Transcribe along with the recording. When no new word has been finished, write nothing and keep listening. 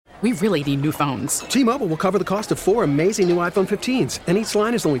We really need new phones. T-Mobile will cover the cost of 4 amazing new iPhone 15s, and each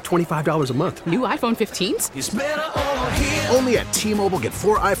line is only $25 a month. New iPhone 15s? It's better over here. Only at T-Mobile, get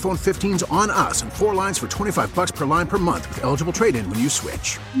 4 iPhone 15s on us and 4 lines for $25 per line per month with eligible trade-in when you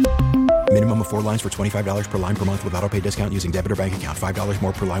switch. Minimum of 4 lines for $25 per line per month with autopay discount using debit or bank account. $5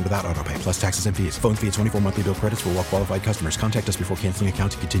 more per line without autopay, plus taxes and fees. Phone fee at 24 monthly bill credits for well-qualified customers. Contact us before canceling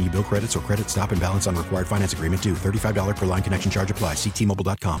account to continue bill credits or credit stop and balance on required finance agreement due. $35 per line connection charge applies. See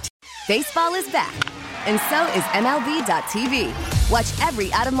T-Mobile.com. Baseball is back, and so is MLB.tv. Watch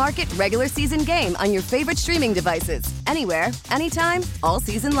every out-of-market regular season game on your favorite streaming devices. Anywhere, anytime, all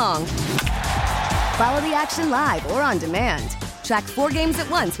season long. Follow the action live or on demand. Track 4 games at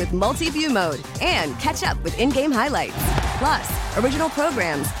once with multi-view mode and catch up with in-game highlights. Plus, original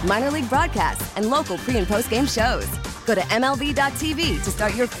programs, minor league broadcasts, and local pre- and post-game shows. Go to MLB.tv to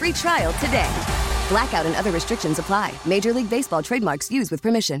start your free trial today. Blackout and other restrictions apply. Major League Baseball trademarks used with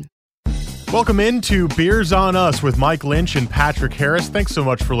permission. Welcome into Beers on Us with Mike Lynch and Patrick Harris. Thanks so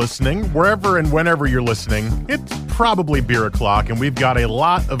much for listening. Wherever and whenever you're listening, it's probably beer o'clock, and we've got a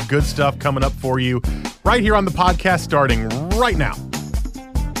lot of good stuff coming up for you right here on the podcast starting right now.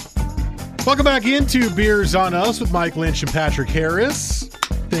 Welcome back into Beers on Us with Mike Lynch and Patrick Harris.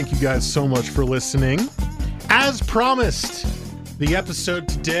 Thank you guys so much for listening. As promised, the episode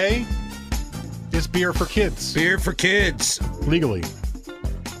today is beer for kids. Beer for kids. Legally.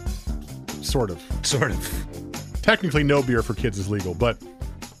 Sort of. Technically, no beer for kids is legal, but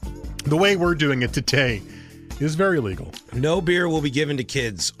the way we're doing it today is very legal. No beer will be given to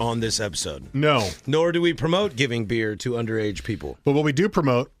kids on this episode. No. Nor do we promote giving beer to underage people. But what we do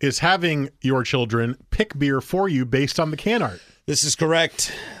promote is having your children pick beer for you based on the can art. This is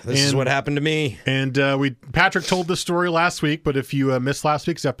correct. This is what happened to me. And Patrick told this story last week, but if you missed last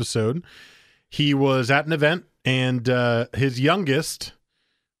week's episode, he was at an event and his youngest...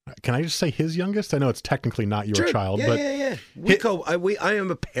 Can I just say his youngest? I know it's technically not your child, but yeah. I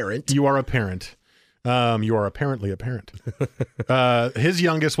am a parent. You are a parent. You are apparently a parent. His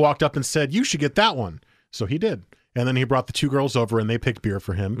youngest walked up and said, "You should get that one." So he did. And then he brought the 2 girls over and they picked beer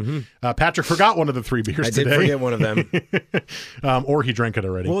for him. Mm-hmm. Patrick forgot one of the 3 beers today. I did forget one of them. Or he drank it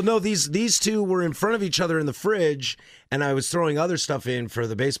already. Well, no, these 2 were in front of each other in the fridge, and I was throwing other stuff in for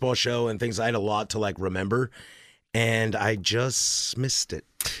the baseball show and things I had a lot to remember, and I just missed it.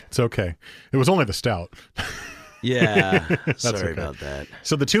 It's okay. It was only the stout. Yeah. Sorry about that.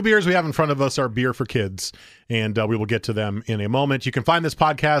 So the 2 beers we have in front of us are beer for kids, and we will get to them in a moment. You can find this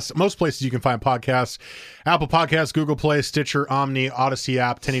podcast, most places you can find podcasts, Apple Podcasts, Google Play, Stitcher, Omni, Odyssey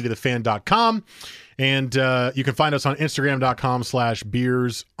app, 1080thefan.com. And you can find us on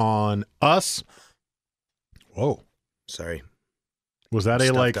Instagram.com/beersonuss. Whoa. Sorry. Was that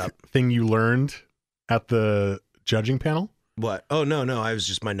a thing you learned at the judging panel? What? Oh, no.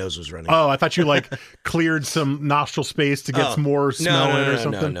 My nose was running. Oh, I thought you cleared some nostril space to get some more smell in or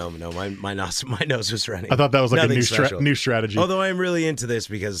something. No. My nose was running. I thought that was a new strategy. Although I'm really into this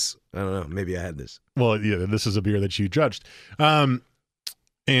because, I don't know, maybe I had this. Well, yeah, this is a beer that you judged.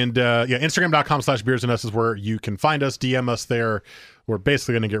 Instagram.com/beersonuss is where you can find us, DM us there. We're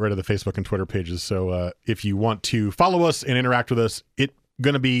basically going to get rid of the Facebook and Twitter pages. So if you want to follow us and interact with us, it's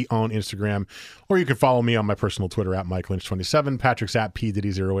going to be on Instagram, or you can follow me on my personal Twitter at MikeLynch27. Patrick's at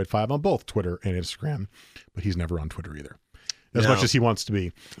PDiddy085 on both Twitter and Instagram, but he's never on Twitter either, as much as he wants to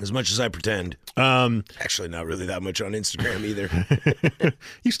be. As much as I pretend. Actually, not really that much on Instagram either.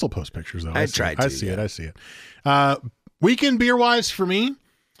 You still post pictures, though. I tried to. I see it. Weekend beer-wise for me,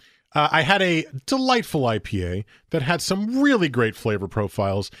 I had a delightful IPA that had some really great flavor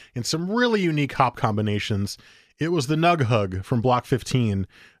profiles and some really unique hop combinations. It was the Nug Hug from Block 15.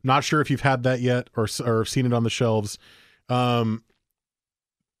 Not sure if you've had that yet or seen it on the shelves. That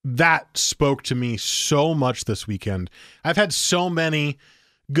spoke to me so much this weekend. I've had so many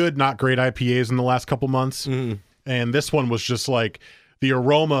good, not great IPAs in the last couple months. Mm. And this one was just the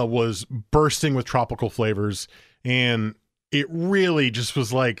aroma was bursting with tropical flavors. And it really just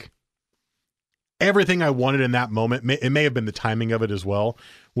was everything I wanted in that moment. It may have been the timing of it as well,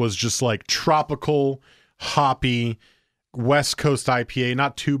 was just tropical, hoppy, West Coast IPA,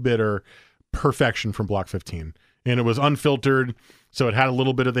 not too bitter, perfection from Block 15. And it was unfiltered, so it had a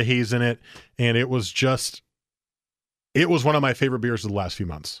little bit of the haze in it, and it was one of my favorite beers of the last few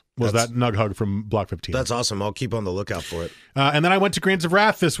months, that Nug Hug from Block 15. That's awesome. I'll keep on the lookout for it. And then I went to Grains of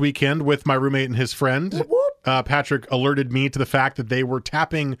Wrath this weekend with my roommate and his friend. Whoop, whoop. Patrick alerted me to the fact that they were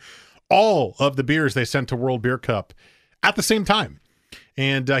tapping all of the beers they sent to World Beer Cup at the same time.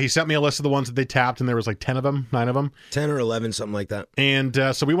 And he sent me a list of the ones that they tapped, and there was 10 of them, 9 of them. 10 or 11, something like that. And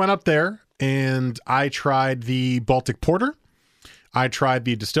so we went up there, and I tried the Baltic Porter. I tried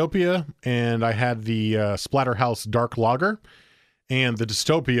the Dystopia, and I had the Splatterhouse Dark Lager, and the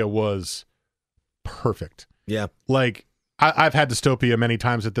Dystopia was perfect. Yeah. Like, I've had Dystopia many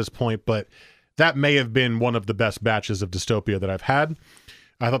times at this point, but that may have been one of the best batches of Dystopia that I've had.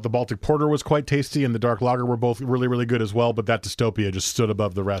 I thought the Baltic Porter was quite tasty, and the Dark Lager were both really, really good as well, but that Dystopia just stood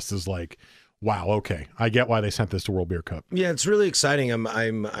above the rest as like, wow, okay, I get why they sent this to World Beer Cup. Yeah, it's really exciting.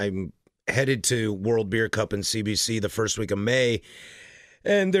 I'm headed to World Beer Cup in CBC the first week of May,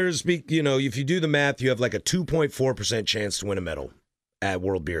 and there's, you know, if you do the math, you have like a 2.4% chance to win a medal at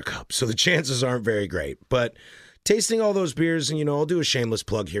World Beer Cup. So the chances aren't very great, but tasting all those beers, and, you know, I'll do a shameless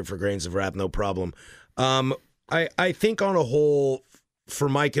plug here for Grains of Wrath, no problem. I think on a whole, for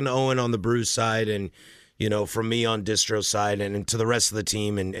Mike and Owen on the brew side, and, you know, from me on distro side, and to the rest of the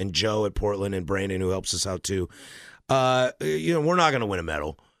team, and Joe at Portland, and Brandon, who helps us out too, you know, we're not going to win a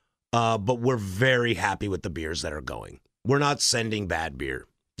medal, but we're very happy with the beers that are going. We're not sending bad beer.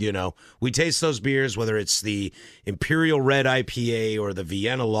 You know, we taste those beers, whether it's the Imperial Red IPA or the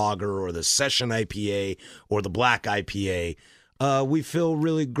Vienna Lager or the Session IPA or the Black IPA. We feel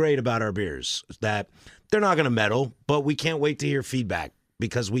really great about our beers, that they're not going to medal, but we can't wait to hear feedback,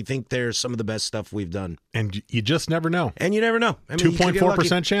 because we think they're some of the best stuff we've done. And you just never know. And you never know. I mean,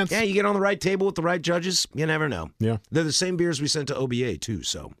 2.4% chance. Yeah, you get on the right table with the right judges, you never know. Yeah. They're the same beers we sent to OBA too,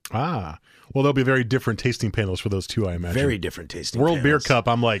 so. Well, there'll be very different tasting panels for those two, I imagine. Very different tasting World panels. Beer Cup,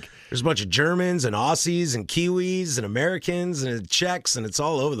 I'm like... There's a bunch of Germans and Aussies and Kiwis and Americans and Czechs, and it's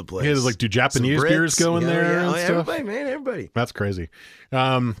all over the place. Yeah, there's like, do Japanese beers go in there? Yeah, and stuff? everybody, man, everybody. That's crazy.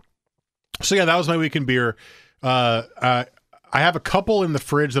 So yeah, that was my weekend beer. I have a couple in the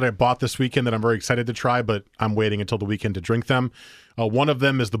fridge that I bought this weekend that I'm very excited to try, but I'm waiting until the weekend to drink them. One of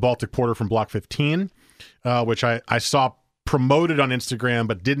them is the Baltic Porter from Block 15, which I saw promoted on Instagram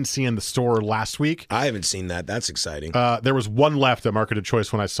but didn't see in the store last week. I haven't seen that. That's exciting. There was one left at Marketed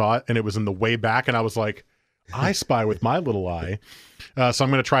Choice when I saw it, and it was in the way back, and I was like, I spy with my little eye. So I'm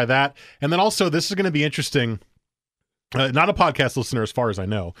going to try that. And then also, this is going to be interesting. Not a podcast listener as far as I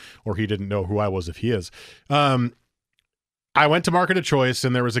know, or he didn't know who I was if he is. I went to Marketed Choice,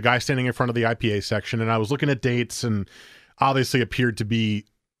 and there was a guy standing in front of the IPA section, and I was looking at dates, and obviously appeared to be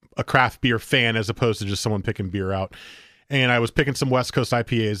a craft beer fan as opposed to just someone picking beer out. And I was picking some West Coast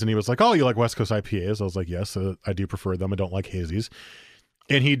IPAs, and he was like, oh, you like West Coast IPAs? I was like, yes, I do prefer them. I don't like hazies.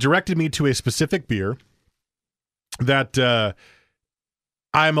 And he directed me to a specific beer that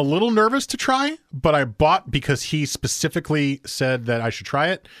I'm a little nervous to try, but I bought because he specifically said that I should try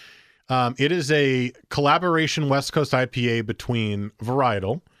it. It is a collaboration West Coast IPA between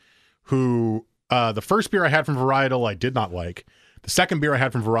Varietal, who the first beer I had from Varietal I did not like. The second beer I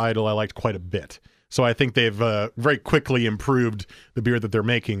had from Varietal I liked quite a bit. So I think they've very quickly improved the beer that they're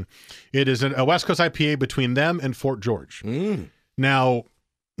making. It is a West Coast IPA between them and Fort George. Now,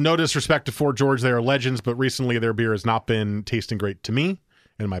 no disrespect to Fort George, they are legends, but recently their beer has not been tasting great to me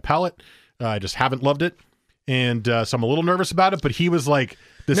and my palate. I just haven't loved it. And so I'm a little nervous about it, but he was like...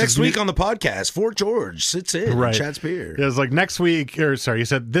 Next week on the podcast, Fort George sits in and chats beer. It was like next week, he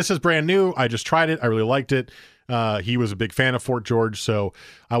said, this is brand new. I just tried it. I really liked it. He was a big fan of Fort George, so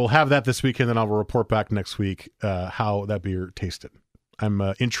I will have that this weekend, and I will report back next week how that beer tasted. I'm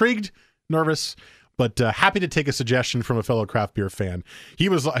intrigued, nervous, but happy to take a suggestion from a fellow craft beer fan. He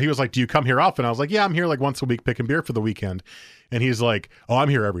was like, do you come here often? I was like, yeah, I'm here like once a week picking beer for the weekend. And he's like, oh, I'm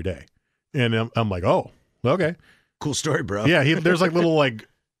here every day. And I'm like, oh, okay. Cool story, bro. Yeah, there's like little like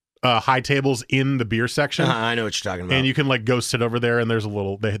high tables in the beer section. I know what you're talking about. And you can like go sit over there, and there's a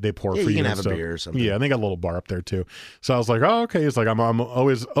little they pour for you. You can and have stuff. a beer or something. Yeah, and they got a little bar up there too. So I was like, oh, okay. He's like, I'm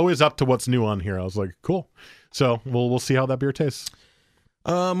always up to what's new on here. I was like, cool. So we'll see how that beer tastes.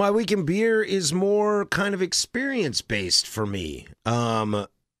 My weekend beer is more kind of experience based for me.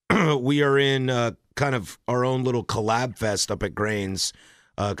 We are in kind of our own little collab fest up at Grains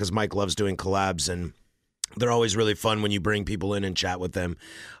because Mike loves doing collabs, and they're always really fun when you bring people in and chat with them.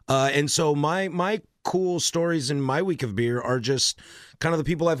 And so my cool stories in my week of beer are just kind of the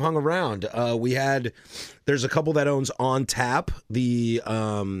people I've hung around. There's a couple that owns On Tap, the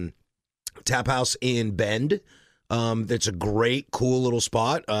tap house in Bend. It's a great, cool little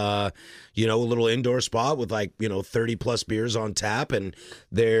spot, a little indoor spot with 30 plus beers on tap, and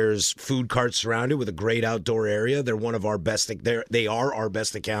there's food carts surrounded with a great outdoor area. They're one of our best, they are our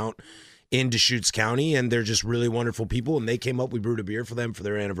best account in Deschutes County, and they're just really wonderful people. And they came up, we brewed a beer for them for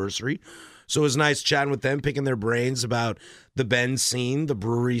their anniversary. So it was nice chatting with them, picking their brains about the Bend scene, the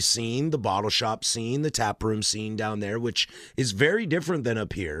brewery scene, the bottle shop scene, the tap room scene down there, which is very different than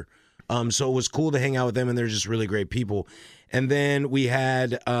up here. So it was cool to hang out with them, and they're just really great people. And then we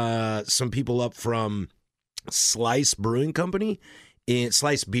had some people up from Slice Brewing Company.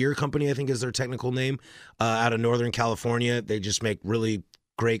 Slice Beer Company, I think is their technical name, out of Northern California. They just make really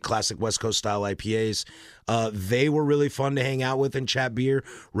great classic West Coast style IPAs. They were really fun to hang out with and chat beer.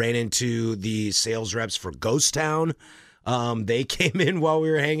 Ran into the sales reps for Ghost Town. They came in while we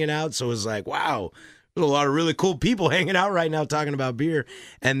were hanging out, so it was like, wow, there's a lot of really cool people hanging out right now talking about beer.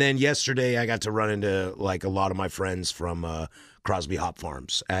 And then yesterday I got to run into like a lot of my friends from Crosby Hop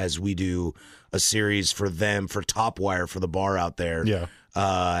Farms as we do a series for them for Top Wire for the bar out there. Yeah.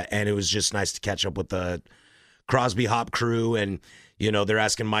 And it was just nice to catch up with the Crosby Hop crew, and they're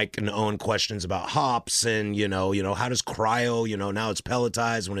asking Mike and Owen questions about hops and how does cryo, now it's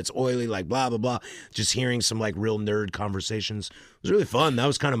pelletized when it's oily, like blah blah blah. Just hearing some like real nerd conversations. It was really fun. That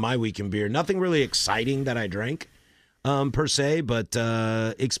was kind of my week in beer. Nothing really exciting that I drank. Per se, but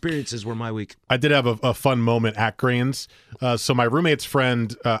experiences were my week. I did have a fun moment at Grains. So my roommate's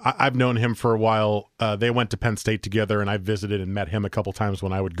friend, I've known him for a while. They went to Penn State together, and I visited and met him a couple times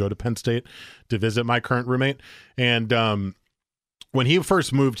when I would go to Penn State to visit my current roommate. And when he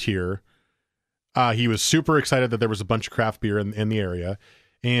first moved here, he was super excited that there was a bunch of craft beer in the area,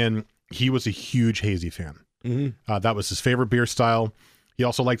 and he was a huge hazy fan. Mm-hmm. That was his favorite beer style. He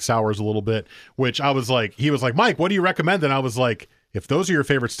also liked sours a little bit, which I was like, he was like, Mike, what do you recommend? And I was like, if those are your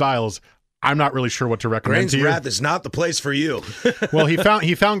favorite styles, I'm not really sure what to recommend Grains to you. Wrath is not the place for you. Well,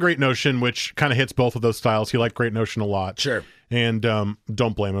 he found Great Notion, which kind of hits both of those styles. He liked Great Notion a lot. Sure. And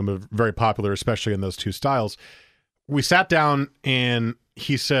don't blame him. They're very popular, especially in those two styles. We sat down and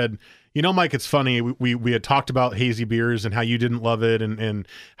he said, Mike, it's funny. We had talked about hazy beers and how you didn't love it and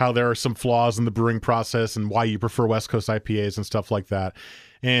how there are some flaws in the brewing process and why you prefer West Coast IPAs and stuff like that.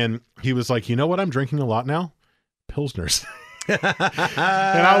 And he was like, you know what I'm drinking a lot now? Pilsners. And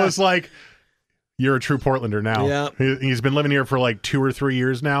I was like, you're a true Portlander now. Yeah. He's been living here for like 2 or 3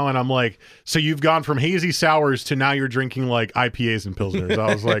 years now. And I'm like, so you've gone from hazy sours to now you're drinking like IPAs and Pilsners.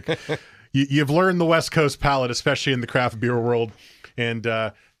 I was like, you've learned the West Coast palate, especially in the craft beer world. And,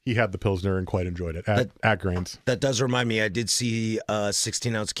 he had the Pilsner and quite enjoyed it at Grains. That does remind me, I did see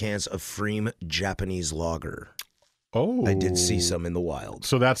 16-ounce cans of Freem Japanese Lager. Oh. I did see some in the wild.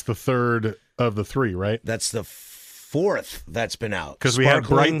 So that's the third of the three, right? That's the fourth that's been out. Because we had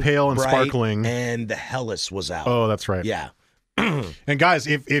Bright Pale and Bright, Sparkling. And the Helles was out. Oh, that's right. Yeah. And guys,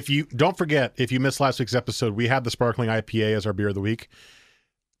 if you don't forget, if you missed last week's episode, we had the Sparkling IPA as our beer of the week.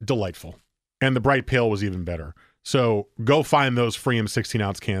 Delightful. And the Bright Pale was even better. So go find those Freem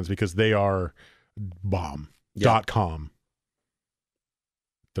 16-ounce cans because they are bomb.com.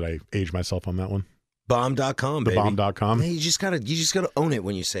 Did I age myself on that one? Bomb.com, baby. Bomb.com. Yeah, you just gotta own it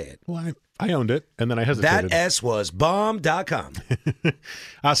when you say it. Well, I owned it, and then I hesitated. That S was bomb.com.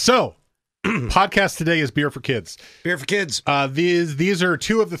 So, podcast today is Beer for Kids. Beer for Kids. These are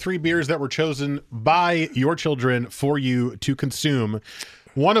 2 of the 3 beers that were chosen by your children for you to consume.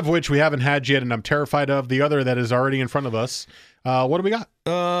 One of which we haven't had yet, and I'm terrified of. The other that is already in front of us. What do we got?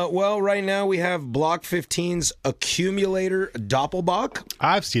 Well, right now we have Block 15's Accumulator Doppelbock.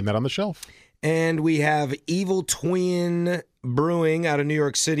 I've seen that on the shelf. And we have Evil Twin Brewing out of New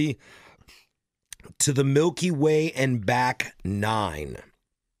York City to the Milky Way and Back 9,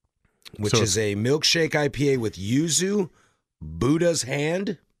 which is a milkshake IPA with yuzu, Buddha's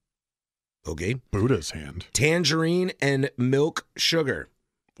Hand. Okay. Buddha's Hand. Tangerine and milk sugar.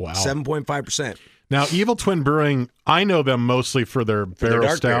 Wow. 7.5%. Now, Evil Twin Brewing, I know them mostly for their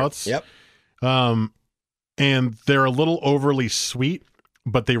barrel stouts. Beer. Yep. And they're a little overly sweet,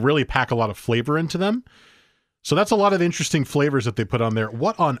 but they really pack a lot of flavor into them. So that's a lot of interesting flavors that they put on there.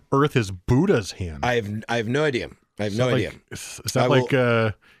 What on earth is Buddha's Hand? I have no idea. Is that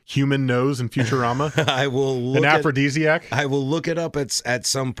like human nose in Futurama? I will look an aphrodisiac? I will look it up at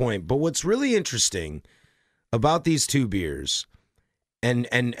some point. But what's really interesting about these 2 beers, and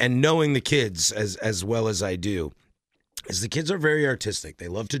knowing the kids as well as I do, is the kids are very artistic. They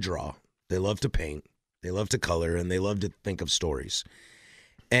love to draw. They love to paint. They love to color, and they love to think of stories.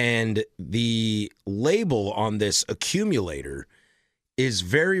 And the label on this Accumulator is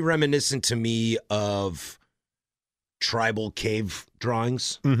very reminiscent to me of tribal cave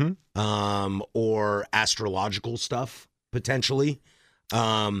drawings, or astrological stuff, potentially.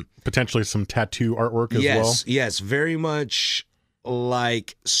 Potentially some tattoo artwork as well. Yes, very much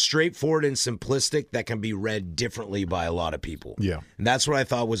like straightforward and simplistic that can be read differently by a lot of people. Yeah. And that's what I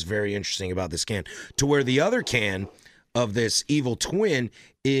thought was very interesting about this can. To where the other can of this Evil Twin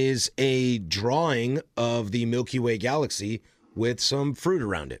is a drawing of the Milky Way galaxy with some fruit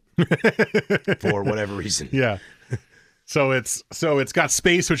around it for whatever reason. Yeah. So it's got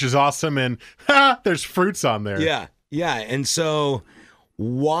space, which is awesome, and there's fruits on there. Yeah. And so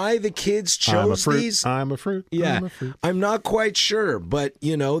Why the kids I'm a chose fruit. these? I'm a fruit. Yeah, I'm a fruit. I'm not quite sure, but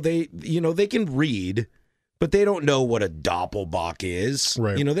they can read, but they don't know what a Doppelbock is.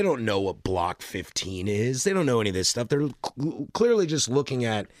 Right. They don't know what Block 15 is. They don't know any of this stuff. They're clearly just looking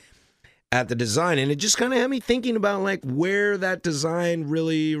at the design, and it just kind of had me thinking about like where that design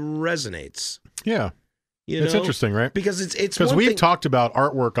really resonates. Yeah. It's know? Interesting, right? Because it's because we've talked about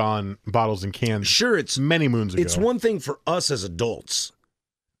artwork on bottles and cans. Sure, it's many moons ago. It's one thing for us as adults,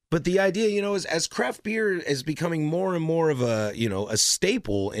 but the idea, is as craft beer is becoming more and more of a a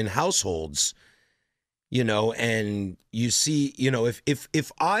staple in households, and you see,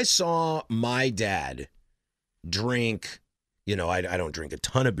 if I saw my dad drink, I don't drink a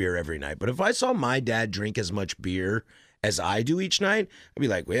ton of beer every night, but if I saw my dad drink as much beer as I do each night, I'd be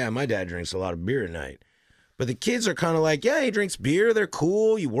like, well, yeah, my dad drinks a lot of beer at night. But the kids are kind of like, yeah, he drinks beer. They're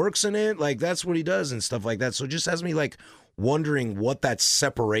cool. He works in it. Like, that's what he does and stuff like that. So it just has me, like, wondering what that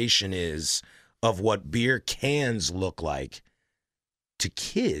separation is of what beer cans look like to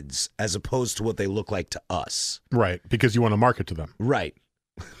kids as opposed to what they look like to us. Right, because you want to market to them. Right.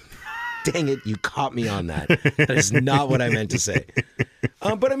 Dang it, you caught me on that. That is not what I meant to say.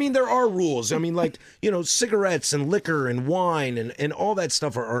 But I mean, there are rules. I mean, like, cigarettes and liquor and wine and all that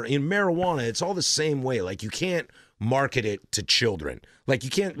stuff are in marijuana. It's all the same way. Like, you can't market it to children. Like, you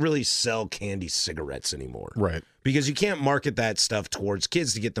can't really sell candy cigarettes anymore. Right. Because you can't market that stuff towards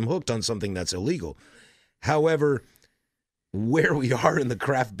kids to get them hooked on something that's illegal. However, where we are in the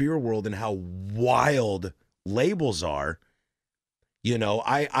craft beer world and how wild labels are,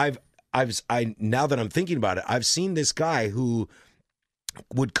 I now that I'm thinking about it, I've seen this guy who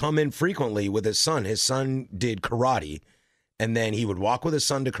would come in frequently with his son. His son did karate, and then he would walk with his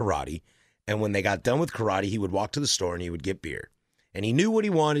son to karate. And when they got done with karate, he would walk to the store and he would get beer. And he knew what he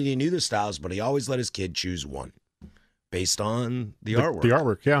wanted. He knew the styles, but he always let his kid choose one based on the artwork. The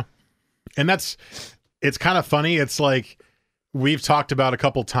artwork, yeah. And it's kind of funny. It's like we've talked about a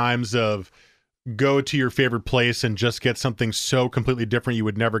couple times of go to your favorite place and just get something so completely different you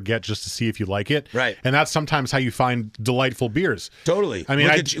would never get just to see if you like it. Right. And that's sometimes how you find delightful beers. Totally. I mean,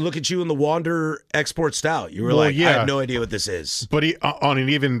 look at you in the Wander Export Stout. You were I have no idea what this is. But on an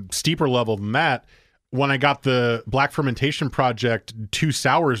even steeper level than that, when I got the Black Fermentation Project 2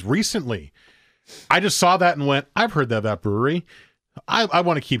 sours recently, I just saw that and went, I've heard that brewery. I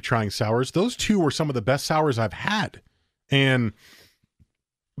want to keep trying sours. Those 2 were some of the best sours I've had. And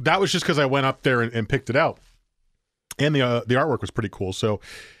that was just because I went up there and picked it out, and the artwork was pretty cool. So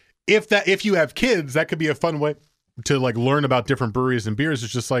if you have kids, that could be a fun way to like learn about different breweries and beers.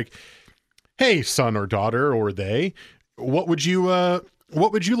 It's just like, hey, son or daughter or they, what would you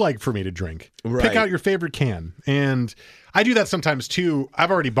like for me to drink? Right. Pick out your favorite can. And I do that sometimes too.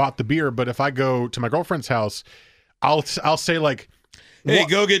 I've already bought the beer, but if I go to my girlfriend's house, I'll say like, hey,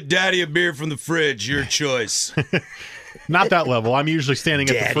 go get daddy a beer from the fridge. Your choice. Not that level. I'm usually standing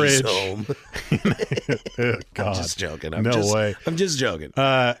at the fridge. Home. Oh, God. I'm just joking. No way. I'm just joking.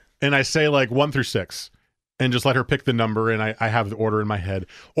 And I say like 1 through 6 and just let her pick the number, and I have the order in my head.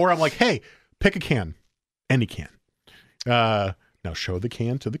 Or I'm like, hey, pick a can. Any can. Now show the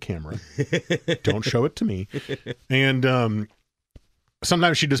can to the camera. Don't show it to me. And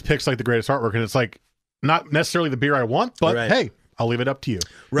sometimes she just picks like the greatest artwork, and it's like not necessarily the beer I want, but hey, I'll leave it up to you.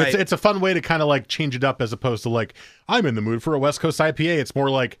 Right. It's a fun way to kind of like change it up as opposed to like, I'm in the mood for a West Coast IPA. It's more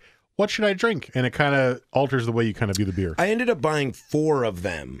like, what should I drink? And it kind of alters the way you kind of view the beer. I ended up buying 4 of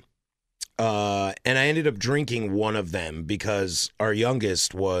them. And I ended up drinking one of them because our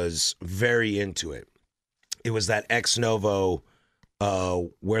youngest was very into it. It was that Ex Novo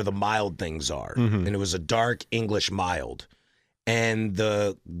where the mild things are. Mm-hmm. And it was a dark English mild. And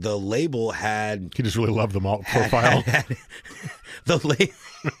the label had... He just really loved the malt profile.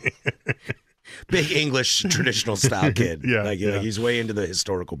 Big English traditional style kid. Yeah, like he's way into the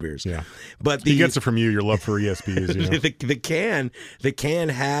historical beers. Yeah. But he gets it from you, your love for ESBs. You know? the can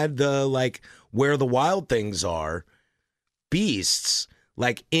had the like where the wild things are beasts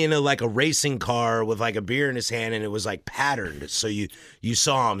like in a racing car with like a beer in his hand, and it was like patterned, so you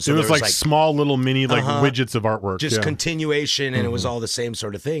saw him. So it was like small little mini widgets of artwork, just continuation, and it was all the same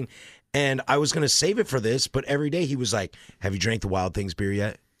sort of thing. And I was going to save it for this, but every day he was like, "Have you drank the Wild Things beer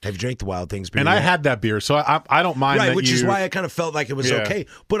yet? Have you drank the Wild Things beer?" And yet? I had that beer, so I don't mind. Right, which is why I kind of felt like it was okay.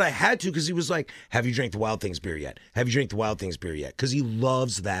 But I had to because he was like, "Have you drank the Wild Things beer yet? Have you drank the Wild Things beer yet?" Because he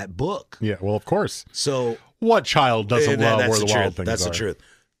loves that book. Yeah, well, of course. So what child doesn't love where the Wild Things That's are? the truth.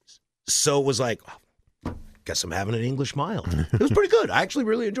 So it was like, guess I'm having an English mild. It was pretty good. I actually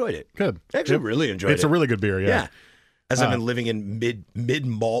really enjoyed it. Good. I actually really enjoyed it. It's a really good beer, yeah. As I've been living in mid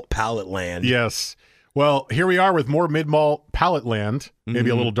malt palate land. Yes. Well, here we are with more mid-malt palate land, maybe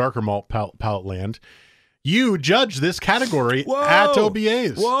a little darker malt palate land. You judge this category at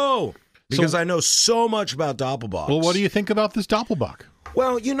OBAs. Whoa! Because I know so much about Doppelbock. Well, what do you think about this Doppelbock?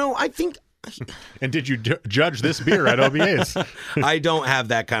 Well, I think... And did you judge this beer at OBAs? I don't have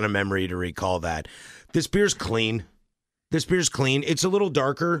that kind of memory to recall that. This beer's clean. It's a little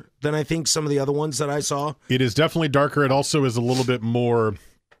darker than I think some of the other ones that I saw. It is definitely darker. It also is a little bit more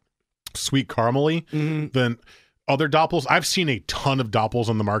sweet caramely than other Doppels. I've seen a ton of Doppels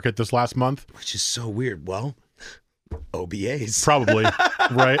on the market this last month. Which is so weird. Well, OBAs. Probably,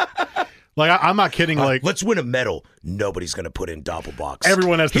 right? Like, I'm not kidding. Like, let's win a medal. Nobody's going to put in Doppelbocks.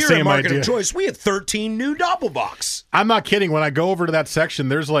 Everyone has the Here same at Market idea. of Choice, we had 13 new Doppelbocks. I'm not kidding. When I go over to that section,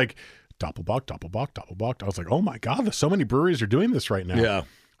 there's like Doppelbock. I was like, oh my God, there's so many breweries are doing this right now.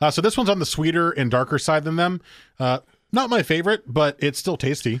 Yeah. So this one's on the sweeter and darker side than them. Not my favorite, but it's still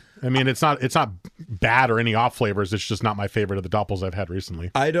tasty. I mean, it's not bad or any off flavors. It's just not my favorite of the Doppels I've had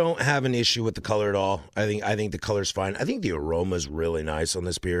recently. I don't have an issue with the color at all. I think the color's fine. I think the aroma is really nice on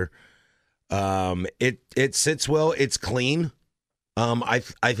this beer. It sits well. It's clean. I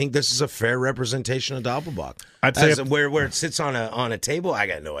think this is a fair representation of Doppelbock. I'd say where it sits on a table, I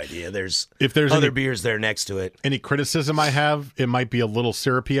got no idea. If there's other beers there next to it. Any criticism I have, it might be a little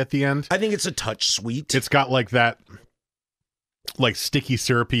syrupy at the end. I think it's a touch sweet. It's got like that sticky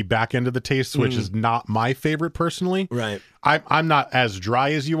syrupy back end of the taste, which is not my favorite personally. Right. I'm not as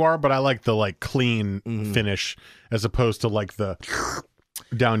dry as you are, but I like the clean finish as opposed to like the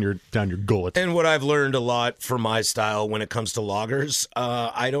down your gullet. And what I've learned a lot for my style when it comes to lagers,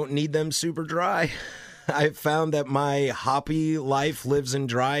 I don't need them super dry. I've found that my hoppy life lives in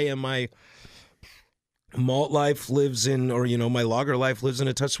dry and my malt life lives in, or my lager life lives in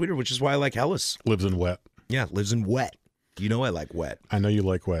a touch sweeter, which is why I like Helles. Lives in wet. Yeah, lives in wet. I like wet. I know you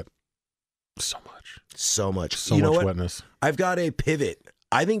like wet. So much. So much Wetness. I've got a pivot.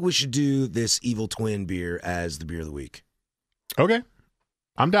 I think we should do this Evil Twin beer as the beer of the week. Okay.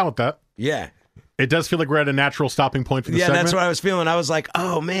 I'm down with that. Yeah. It does feel like we're at a natural stopping point for the segment. Yeah, that's what I was feeling. I was like,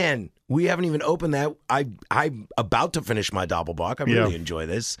 oh, man, we haven't even opened that. I'm about to finish my Doppelbock. I really enjoy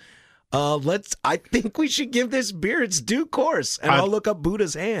this. I think we should give this beer its due course, and I'll look up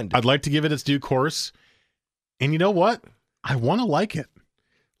Buddha's Hand. I'd like to give it its due course. And you know what? I want to like it.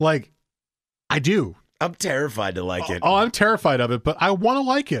 Like, I do. I'm terrified to like it. Oh, I'm terrified of it, but I want to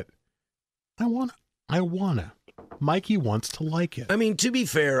like it. I want to. Mikey wants to like it. I mean, to be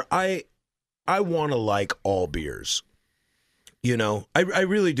fair, I want to like all beers. I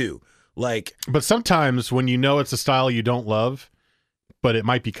really do. But sometimes when it's a style you don't love, but it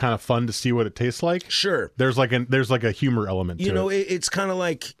might be kind of fun to see what it tastes like. Sure. There's like a humor element to it. It's kind of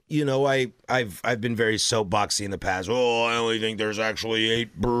like, I've been very soapboxy in the past. Oh, I only think there's actually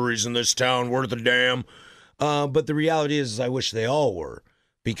 8 breweries in this town worth a damn. But the reality is I wish they all were.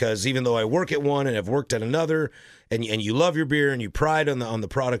 Because even though I work at one and have worked at another, and you love your beer and you pride on the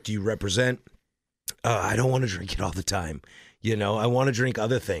product you represent, I don't want to drink it all the time. I want to drink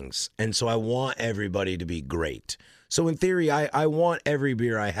other things. And so I want everybody to be great. So in theory, I want every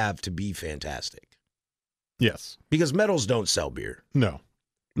beer I have to be fantastic. Yes. Because medals don't sell beer. No.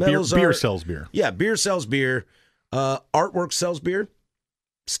 Medals beer sells beer. Yeah, beer sells beer. Artwork sells beer.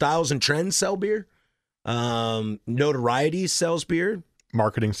 Styles and trends sell beer. Notoriety sells beer.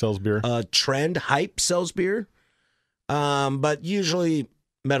 Marketing sells beer. Trend hype sells beer. But usually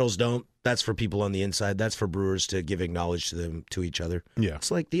medals don't. That's for people on the inside. That's for brewers to give acknowledge to each other. Yeah.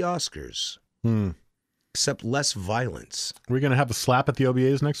 It's like the Oscars. Except less violence. We're going to have a slap at the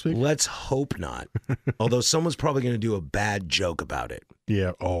OBAs next week? Let's hope not. Although someone's probably going to do a bad joke about it.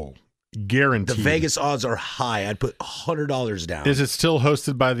 Yeah. Oh, guaranteed. The Vegas odds are high. I'd put $100 down. Is it still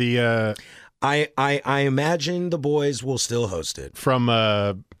hosted by the... I imagine the boys will still host it. From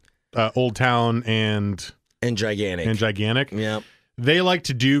Old Town and Gigantic. Yeah. They like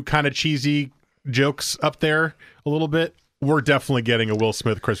to do kind of cheesy jokes up there a little bit. We're definitely getting a Will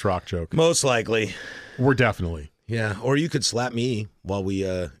Smith, Chris Rock joke. Most likely. We're definitely. Yeah. Or you could slap me while we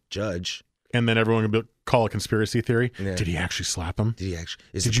judge. And then everyone would call a conspiracy theory. Yeah. Did he actually slap him? Did he actually?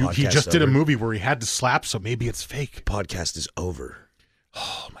 He just did a movie where he had to slap, so maybe it's fake. The podcast is over.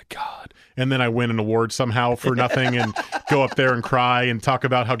 Oh, my God. And then I win an award somehow for nothing and go up there and cry and talk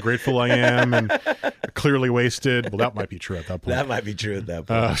about how grateful I am and clearly wasted. Well, that might be true at that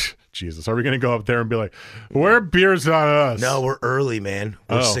point. Jesus. Are we going to go up there and be like, where beer's on us? No, we're early, man.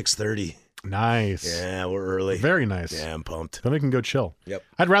 We're 6:30. Nice. Yeah, we're early. Very nice. Yeah, I'm pumped. Then we can go chill. Yep.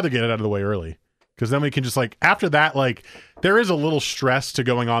 I'd rather get it out of the way early. Because then we can just after that, there is a little stress to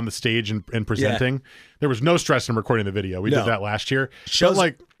going on the stage and presenting. Yeah. There was no stress in recording the video. We did that last year.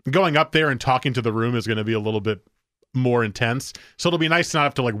 going up there and talking to the room is going to be a little bit more intense. So it'll be nice to not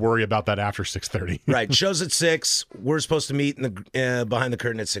have to like worry about that after 6:30. Right. Show's at 6. We're supposed to meet in the behind the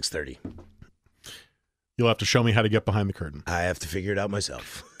curtain at 6:30. You'll have to show me how to get behind the curtain. I have to figure it out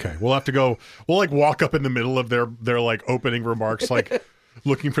myself. Okay. We'll have to go. We'll like walk up in the middle of their like opening remarks, like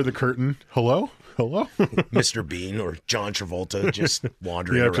looking for the curtain. Hello? Mr. Bean or John Travolta just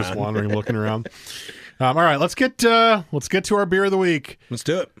wandering around. Just wandering, looking around. All right. Let's get to our beer of the week. Let's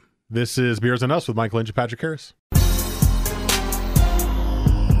do it. This is Beers on Us with Mike Lynch and Patrick Harris.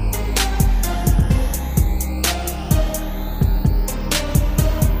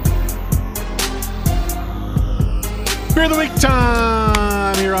 Beer of the week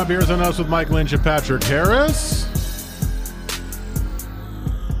time here on Beers on Us with Mike Lynch and Patrick Harris.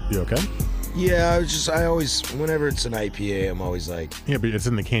 You okay? Yeah, I always, whenever it's an IPA, I'm always like, yeah, but it's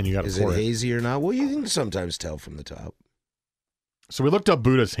in the can. You got to pour it. Is it hazy or not? Well, you can sometimes tell from the top. So we looked up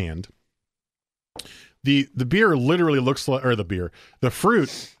Buddha's Hand. The beer literally looks like, or the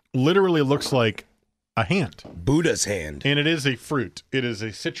fruit literally looks like a hand. Buddha's Hand. And it is a fruit. It is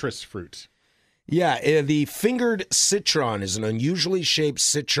a citrus fruit. Yeah, the fingered citron is an unusually shaped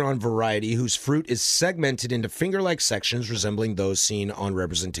citron variety whose fruit is segmented into finger-like sections resembling those seen on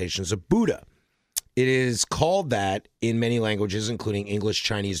representations of Buddha. It is called that in many languages, including English,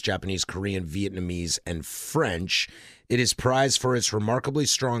 Chinese, Japanese, Korean, Vietnamese, and French. It is prized for its remarkably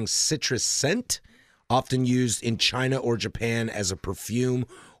strong citrus scent, often used in China or Japan as a perfume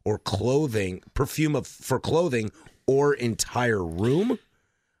or clothing, for clothing or entire room.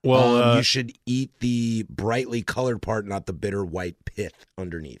 Well, you should eat the brightly colored part, not the bitter white pith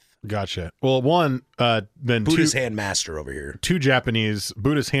underneath. Gotcha. Well, then Buddha's Hand master over here. 2 Japanese,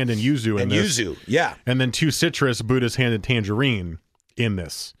 Buddha's Hand and Yuzu in this. And Yuzu, yeah. And then 2 citrus, Buddha's Hand and Tangerine in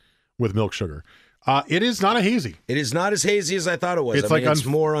this with milk sugar. It is not a hazy. It is not as hazy as I thought it was. It's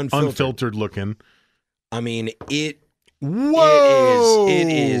more unfiltered looking. I mean, Whoa! It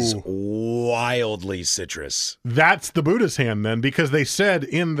is wildly citrus. That's the Buddha's Hand then, because they said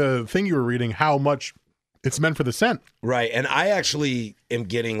in the thing you were reading how much it's meant for the scent. Right, and I actually am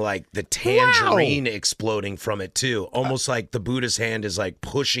getting like the tangerine exploding from it too. Almost like the Buddha's Hand is like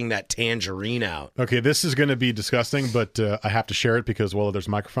pushing that tangerine out. Okay, this is going to be disgusting, but I have to share it because, well, there's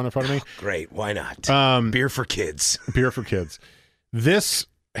a microphone in front of me. Great, why not? Beer for kids. Beer for kids. This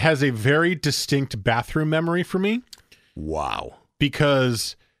has a very distinct bathroom memory for me. Wow.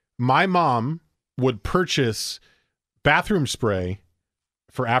 Because my mom would purchase bathroom spray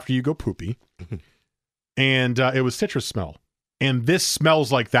for after you go poopy, and it was citrus smell. And this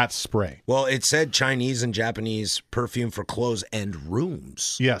smells like that spray. Well, it said Chinese and Japanese perfume for clothes and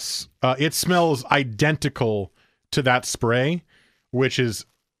rooms. Yes. It smells identical to that spray, which is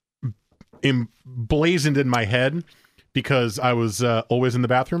emblazoned in my head because I was always in the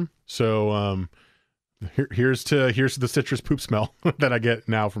bathroom. So, here's the citrus poop smell that I get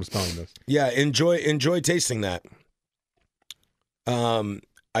now from smelling this. Yeah, enjoy tasting that.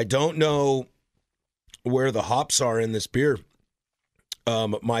 I don't know where the hops are in this beer.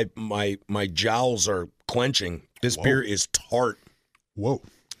 My jowls are clenching. This beer is tart. Whoa.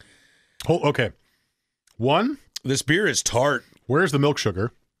 Oh, okay. This beer is tart. Where's the milk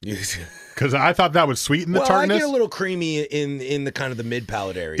sugar? Because I thought that would sweeten the tartness. I get a little creamy in the kind of the mid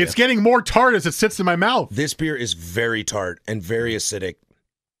palate area. It's getting more tart as it sits in my mouth. This beer is very tart and very acidic.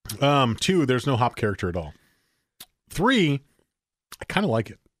 2, there's no hop character at all. 3, I kind of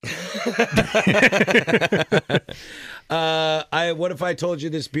like it. What if I told you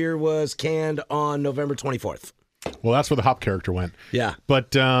this beer was canned on November 24th? Well, that's where the hop character went. Yeah,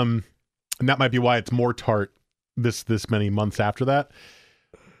 but and that might be why it's more tart this many months after that.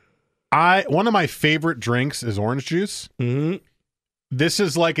 One of my favorite drinks is orange juice. Mm-hmm. This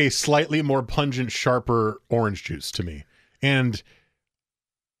is like a slightly more pungent, sharper orange juice to me, and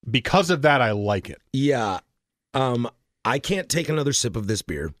because of that, I like it. Yeah, I can't take another sip of this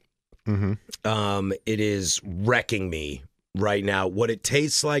beer. Mm-hmm. It is wrecking me right now. What it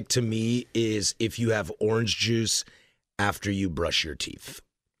tastes like to me is if you have orange juice after you brush your teeth.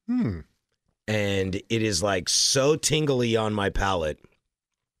 And it is like so tingly on my palate.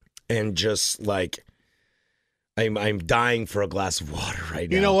 And just like, I'm dying for a glass of water right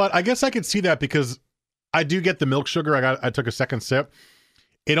now. You know what? I guess I could see that because I do get the milk sugar. I took a second sip.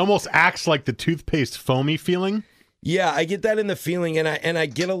 It almost acts like the toothpaste foamy feeling. Yeah, I get that in the feeling, and I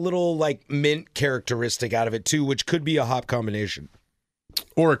get a little like mint characteristic out of it too, which could be a hop combination.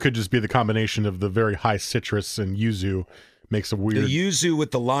 Or it could just be the combination of the very high citrus and yuzu makes a weird. The yuzu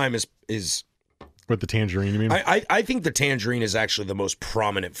with the lime is. With the tangerine, you mean? I think the tangerine is actually the most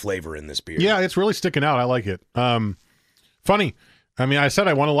prominent flavor in this beer. Yeah, it's really sticking out. I like it. Funny. I mean, I said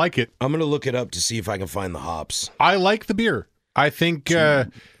I want to like it. I'm going to look it up to see if I can find the hops. I like the beer. I think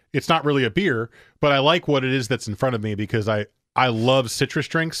it's not really a beer, but I like what it is that's in front of me because I love citrus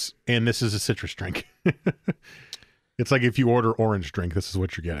drinks, and this is a citrus drink. It's like if you order orange drink, this is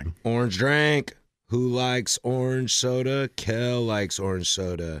what you're getting. Orange drink. Who likes orange soda? Kel likes orange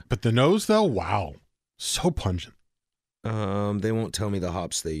soda. But the nose, though, wow. So pungent. They won't tell me the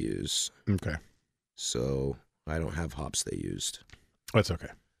hops they use. Okay. So I don't have hops they used. That's okay.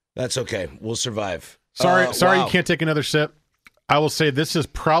 That's okay. We'll survive. Sorry, wow. You can't take another sip. I will say this is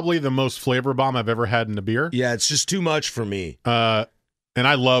probably the most flavor bomb I've ever had in a beer. Yeah, it's just too much for me. And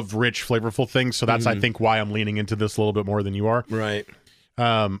I love rich, flavorful things, so that's, I think, why I'm leaning into this a little bit more than you are. Right.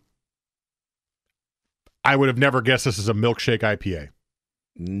 I would have never guessed this is a milkshake IPA.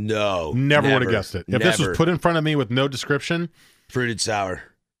 No. Never would have guessed it. If this was Never. put in front of me with no description, Fruited sour.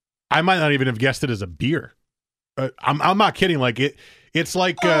 I might not even have guessed it as a beer. I'm not kidding. Like it's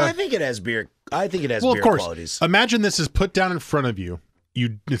like I think it has beer. I think it has well, beer of course. qualities. Imagine this is put down in front of you.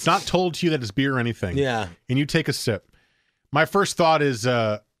 It's not told to you that it's beer or anything. Yeah. And you take a sip. My first thought is,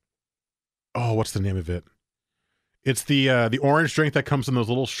 what's the name of it? It's the orange drink that comes in those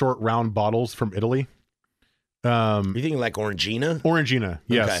little short round bottles from Italy. You thinking like Orangina? Orangina,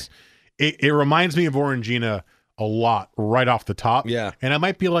 yes. Okay. It reminds me of Orangina a lot right off the top. Yeah. And I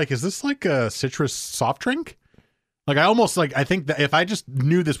might be like, is this like a citrus soft drink? Like I think that if I just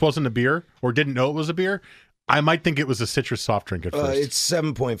knew this wasn't a beer or didn't know it was a beer, I might think it was a citrus soft drink at first. It's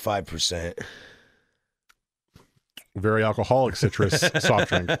 7.5%. Very alcoholic citrus soft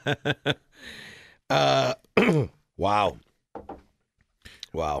drink. Wow.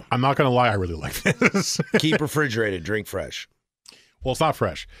 Wow. I'm not going to lie, I really like this. Keep refrigerated, drink fresh. Well, it's not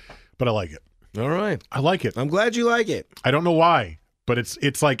fresh, but I like it. All right. I like it. I'm glad you like it. I don't know why, but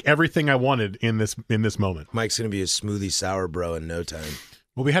it's like everything I wanted in this moment. Mike's going to be a smoothie sour bro in no time.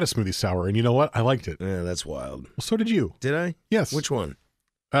 Well, we had a smoothie sour, and you know what? I liked it. Yeah, that's wild. Well, so did you. Did I? Yes. Which one?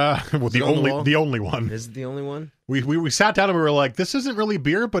 Well, the only one. Is it the only one? We sat down and we were like, this isn't really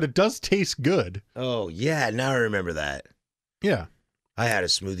beer, but it does taste good. Oh, yeah. Now I remember that. Yeah. I had a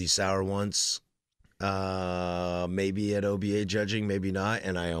smoothie sour once, maybe at OBA judging, maybe not,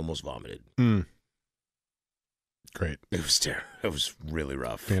 and I almost vomited. Great. It was terrible. It was really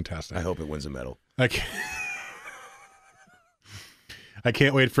rough. Fantastic. I hope it wins a medal. I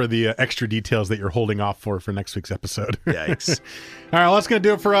can't wait for the extra details that you're holding off for next week's episode. Yikes. All right, well, that's going to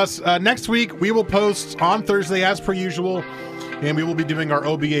do it for us. Next week, we will post on Thursday as per usual, and we will be doing our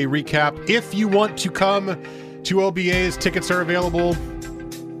OBA recap. If you want to come to OBAs, tickets are available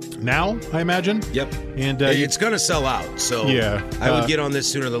now, I imagine. Yep. And it's going to sell out, so yeah, I would get on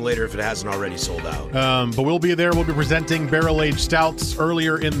this sooner than later if it hasn't already sold out. But we'll be there. We'll be presenting barrel-aged stouts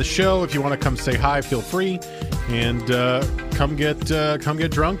earlier in the show. If you want to come say hi, feel free. And come get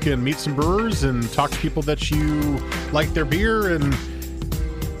drunk and meet some brewers and talk to people that you like their beer. And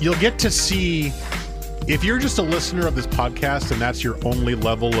you'll get to see, if you're just a listener of this podcast and that's your only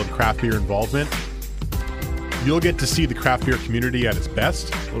level of craft beer involvement, you'll get to see the craft beer community at its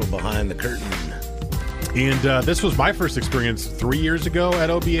best. A little behind the curtain. And this was my first experience 3 years ago at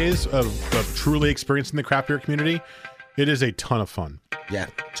OBAs of truly experiencing the craft beer community. It is a ton of fun. Yeah,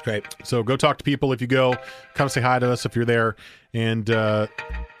 it's great. So go talk to people if you go. Come say hi to us if you're there. And try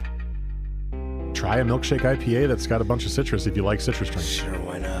a milkshake IPA that's got a bunch of citrus if you like citrus drinks. Sure,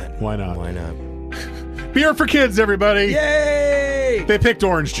 why not? Why not? Why not? Beer for kids, everybody. Yay! They picked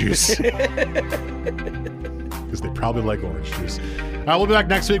orange juice. Because they probably like orange juice. We'll be back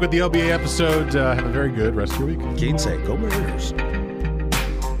next week with the OBA episode. Have a very good rest of your week. Kate said, go Mariners.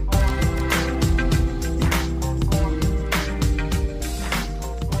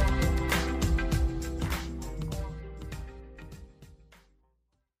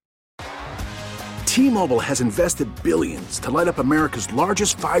 T-Mobile has invested billions to light up America's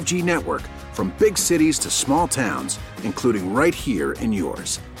largest 5G network, from big cities to small towns, including right here in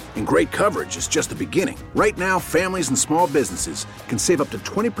yours. And great coverage is just the beginning. Right now, families and small businesses can save up to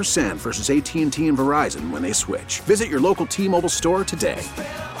 20% versus AT&T and Verizon when they switch. Visit your local T-Mobile store today.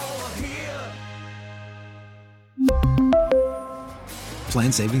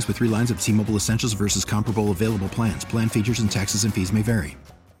 Plan savings with 3 lines of T-Mobile Essentials versus comparable available plans. Plan features and taxes and fees may vary.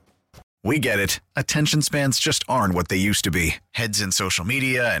 We get it. Attention spans just aren't what they used to be. Heads in social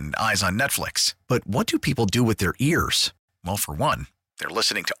media and eyes on Netflix. But what do people do with their ears? Well, for one, they're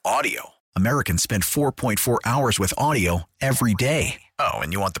listening to audio. Americans spend 4.4 hours with audio every day. Oh,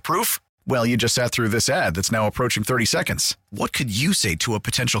 and you want the proof? Well, you just sat through this ad that's now approaching 30 seconds. What could you say to a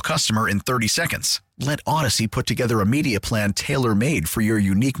potential customer in 30 seconds? Let Odyssey put together a media plan tailor-made for your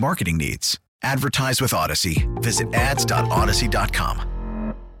unique marketing needs. Advertise with Odyssey. Visit ads.odyssey.com.